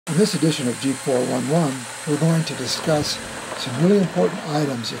In this edition of Jeep 411, we're going to discuss some really important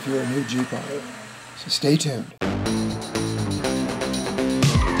items if you're a new Jeep owner. So stay tuned.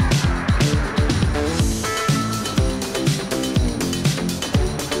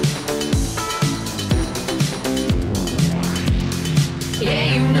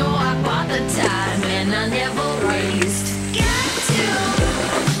 Yeah, you know I bought the time and I never waste. Got to.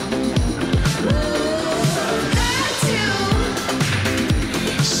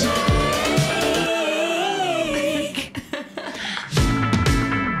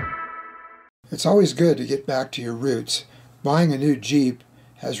 It's always good to get back to your roots. Buying a new Jeep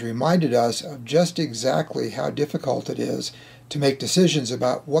has reminded us of just exactly how difficult it is to make decisions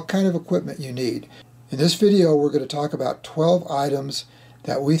about what kind of equipment you need. In this video, we're going to talk about 12 items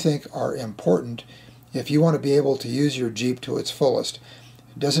that we think are important if you want to be able to use your Jeep to its fullest.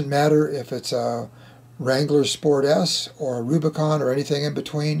 It doesn't matter if it's a Wrangler Sport S or a Rubicon or anything in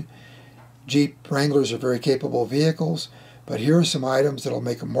between. Jeep Wranglers are very capable vehicles, but here are some items that will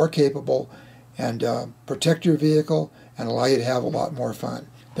make them more capable and protect your vehicle and allow you to have a lot more fun.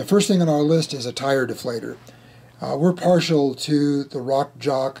 The first thing on our list is a tire deflator. We're partial to the Rock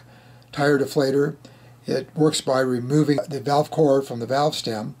Jock tire deflator. It works by removing the valve core from the valve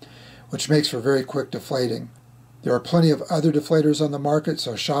stem, which makes for very quick deflating. There are plenty of other deflators on the market,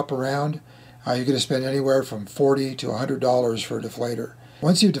 so shop around. You're going to spend anywhere from $40 to $100 for a deflator.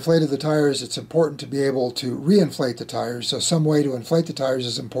 Once you've deflated the tires, it's important to be able to re-inflate the tires, so some way to inflate the tires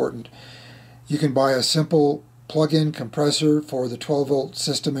is important. You can buy a simple plug-in compressor for the 12-volt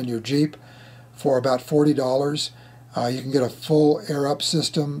system in your Jeep for about $40. You can get a full air-up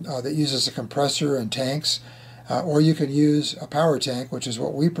system that uses a compressor and tanks, or you can use a power tank, which is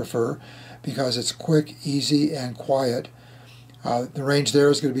what we prefer because it's quick, easy, and quiet. The range there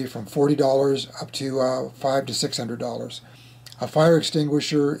is going to be from $40 up to $500 to $600. A fire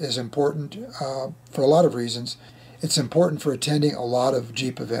extinguisher is important for a lot of reasons. It's important for attending a lot of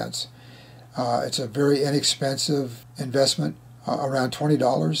Jeep events. It's a very inexpensive investment, around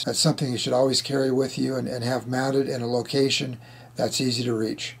 $20. That's something you should always carry with you and have mounted in a location that's easy to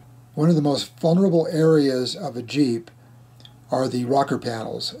reach. One of the most vulnerable areas of a Jeep are the rocker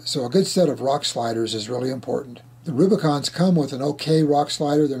panels, so a good set of rock sliders is really important. The Rubicons come with an okay rock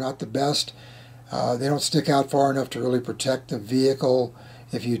slider. They're not the best. They don't stick out far enough to really protect the vehicle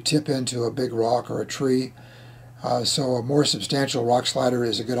if you tip into a big rock or a tree. So a more substantial rock slider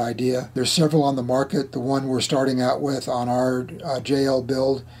is a good idea. There's several on the market. The one we're starting out with on our JL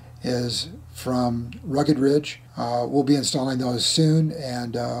build is from Rugged Ridge. We'll be installing those soon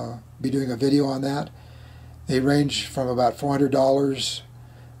and be doing a video on that. They range from about $400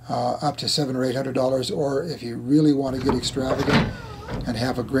 up to $700 or $800, or if you really want to get extravagant and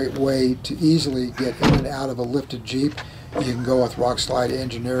have a great way to easily get in and out of a lifted Jeep, you can go with Rock Slide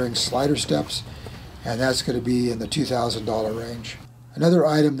Engineering slider steps, and that's going to be in the $2,000 range. Another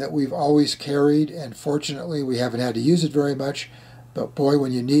item that we've always carried, and fortunately we haven't had to use it very much, but boy,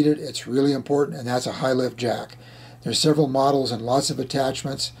 when you need it, it's really important, and that's a high lift jack. There's several models and lots of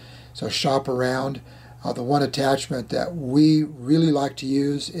attachments, so shop around. The one attachment that we really like to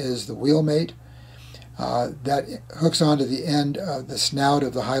use is the wheel mate. That hooks onto the end of the snout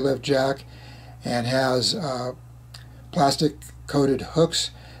of the high lift jack and has plastic coated hooks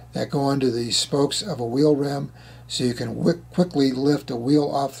that go into the spokes of a wheel rim, so you can quickly lift a wheel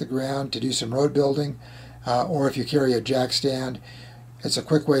off the ground to do some road building, or if you carry a jack stand, it's a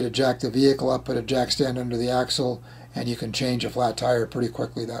quick way to jack the vehicle up, put a jack stand under the axle, and you can change a flat tire pretty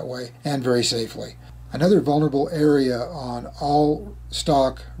quickly that way, and very safely. Another vulnerable area on all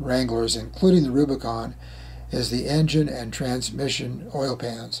stock Wranglers, including the Rubicon, is the engine and transmission oil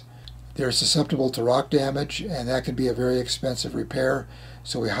pans. They're susceptible to rock damage, and that can be a very expensive repair,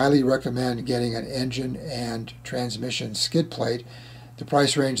 so we highly recommend getting an engine and transmission skid plate. The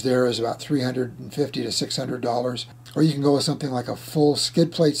price range there is about $350 to $600, or you can go with something like a full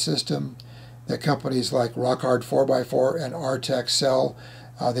skid plate system that companies like Rock Hard 4x4 and R-Tech sell.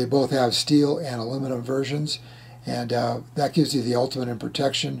 They both have steel and aluminum versions, and that gives you the ultimate in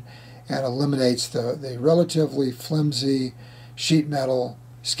protection and eliminates the relatively flimsy sheet metal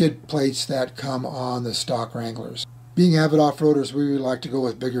skid plates that come on the stock Wranglers. Being avid off-roaders, we really like to go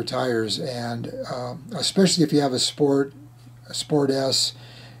with bigger tires, and especially if you have a Sport S,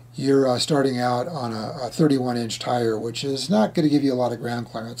 you're starting out on a 31-inch tire, which is not going to give you a lot of ground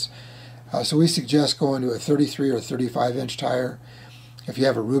clearance. So we suggest going to a 33 or 35-inch tire. If you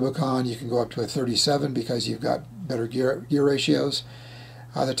have a Rubicon, you can go up to a 37 because you've got better gear ratios.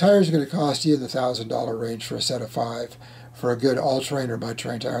 The tires are going to cost you in the $1,000 range for a set of 5 for a good all-terrain or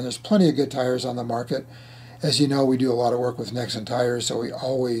mud-terrain tire. And there's plenty of good tires on the market. As you know, we do a lot of work with Nexen tires, so we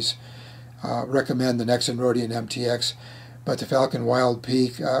always recommend the Nexen Rhodian MTX, but the Falcon Wild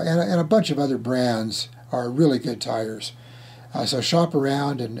Peak and a bunch of other brands are really good tires. So shop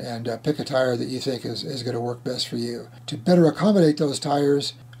around and pick a tire that you think is going to work best for you. To better accommodate those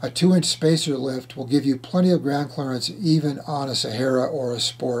tires, a 2-inch spacer lift will give you plenty of ground clearance even on a Sahara or a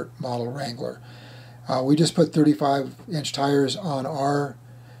Sport model Wrangler. We just put 35-inch tires on our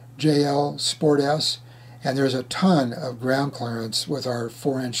JL Sport S, and there's a ton of ground clearance with our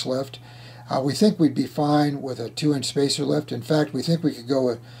 4-inch lift. We think we'd be fine with a 2-inch spacer lift. In fact, we think we could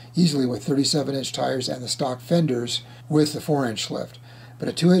go easily with 37-inch tires and the stock fenders with the 4-inch lift. But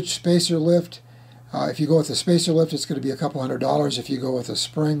a 2-inch spacer lift, if you go with the spacer lift, it's going to be a couple $100. If you go with a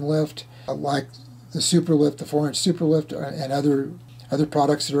spring lift, like the Super Lift, the 4-inch Super Lift, and other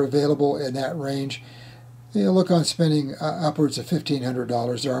products that are available in that range, you look on spending upwards of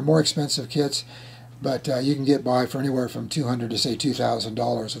 $1,500. There are more expensive kits, but you can get by for anywhere from $200 to say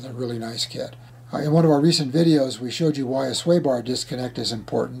 $2,000 with a really nice kit. In one of our recent videos, we showed you why a sway bar disconnect is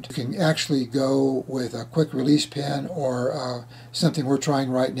important. You can actually go with a quick release pin, or something we're trying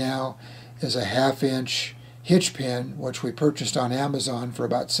right now is a 1/2-inch hitch pin, which we purchased on Amazon for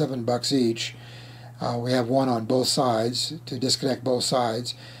about $7 each. We have one on both sides to disconnect both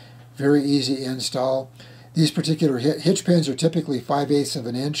sides. Very easy install. These particular hitch pins are typically 5/8 of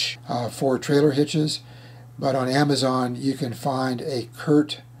an inch for trailer hitches, but on Amazon you can find a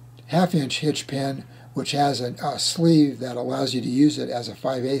Curt 1/2-inch hitch pin, which has a sleeve that allows you to use it as a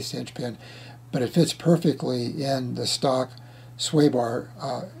 5/8 inch pin, but it fits perfectly in the stock sway bar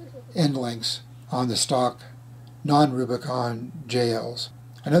end links on the stock non-Rubicon JLs.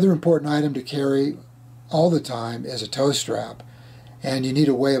 Another important item to carry all the time is a tow strap, and you need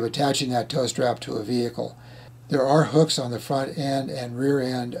a way of attaching that tow strap to a vehicle. There are hooks on the front end and rear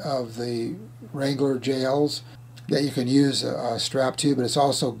end of the Wrangler JLs that you can use a strap to, but it's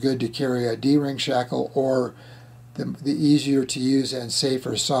also good to carry a D-ring shackle or the easier to use and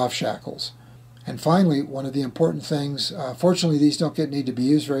safer soft shackles. And finally, one of the important things, fortunately these don't need to be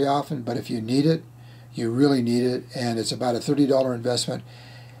used very often, but if you need it, you really need it, and it's about a $30 investment,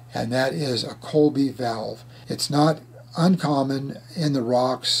 and that is a Colby valve. It's not uncommon in the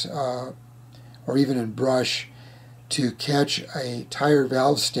rocks or even in brush to catch a tire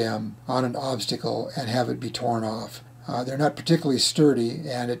valve stem on an obstacle and have it be torn off. They're not particularly sturdy,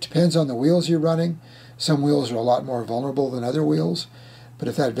 and it depends on the wheels you're running. Some wheels are a lot more vulnerable than other wheels, but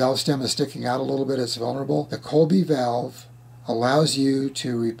if that valve stem is sticking out a little bit, it's vulnerable. The Colby valve allows you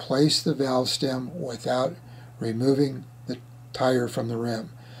to replace the valve stem without removing the tire from the rim.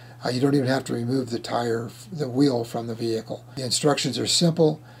 You don't even have to remove the wheel from the vehicle. The instructions are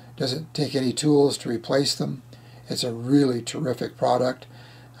simple. Doesn't take any tools to replace them. It's a really terrific product.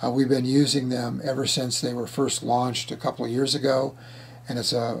 We've been using them ever since they were first launched a couple of years ago, and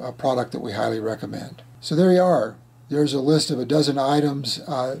it's a product that we highly recommend. So there you are. There's a list of a dozen items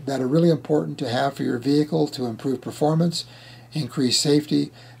that are really important to have for your vehicle to improve performance, increase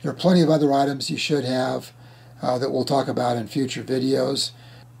safety. There are plenty of other items you should have that we'll talk about in future videos,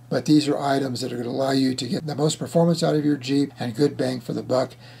 but these are items that are going to allow you to get the most performance out of your Jeep and good bang for the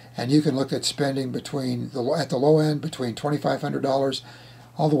buck. And you can look at spending at the low end between $2,500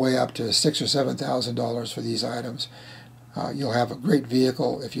 all the way up to $6,000 or $7,000 for these items. You'll have a great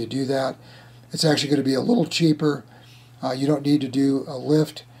vehicle if you do that. It's actually going to be a little cheaper. You don't need to do a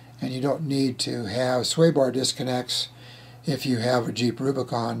lift, and you don't need to have sway bar disconnects if you have a Jeep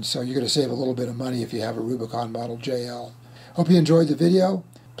Rubicon, so you're going to save a little bit of money if you have a Rubicon model JL. Hope you enjoyed the video.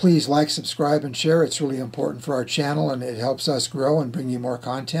 Please like, subscribe, and share. It's really important for our channel, and it helps us grow and bring you more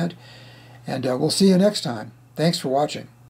content. And we'll see you next time. Thanks for watching.